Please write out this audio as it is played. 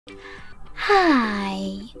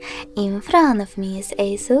Hi! In front of me is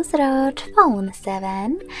ASUS ROG Phone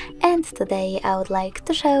 7 and today I would like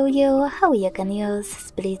to show you how you can use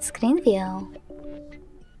split screen view.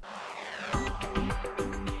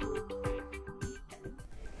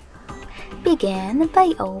 Begin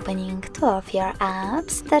by opening two of your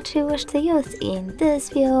apps that you wish to use in this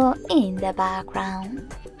view in the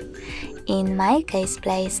background. In my case,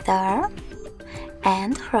 Play Store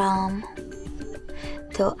and Chrome.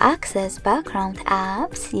 To access background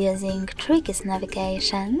apps using Tricky's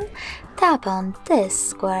navigation, tap on this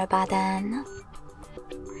square button.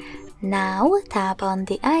 Now tap on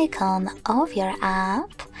the icon of your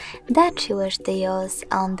app that you wish to use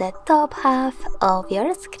on the top half of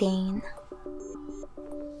your screen.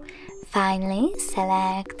 Finally,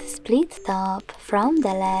 select Split Top from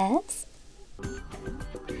the list.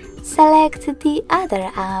 Select the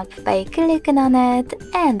other app by clicking on it,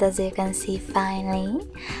 and as you can see, finally,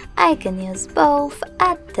 I can use both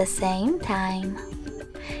at the same time.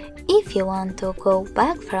 If you want to go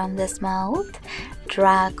back from this mode,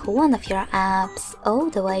 drag one of your apps all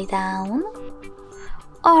the way down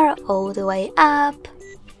or all the way up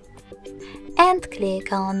and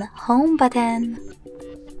click on Home button.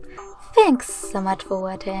 Thanks so much for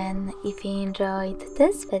watching. If you enjoyed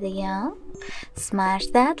this video, smash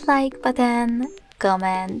that like button,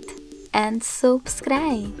 comment and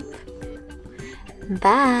subscribe.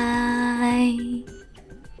 Bye!